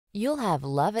You'll have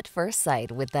love at first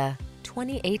sight with the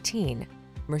 2018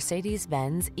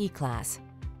 Mercedes-Benz E-Class.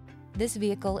 This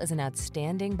vehicle is an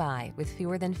outstanding buy with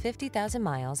fewer than 50,000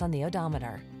 miles on the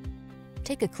odometer.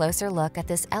 Take a closer look at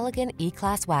this elegant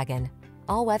E-Class wagon.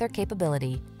 All-weather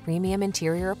capability, premium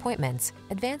interior appointments,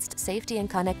 advanced safety and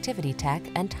connectivity tech,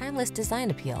 and timeless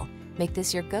design appeal make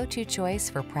this your go-to choice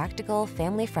for practical,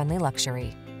 family-friendly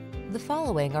luxury. The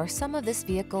following are some of this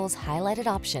vehicle's highlighted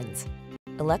options: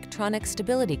 electronic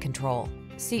stability control,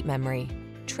 seat memory,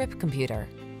 trip computer,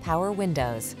 power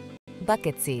windows,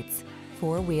 bucket seats,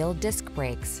 four-wheel disc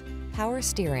brakes, power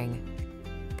steering.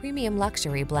 Premium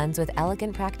luxury blends with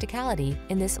elegant practicality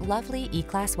in this lovely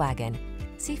E-Class wagon.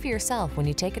 See for yourself when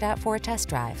you take it out for a test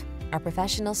drive. Our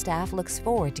professional staff looks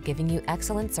forward to giving you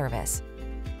excellent service.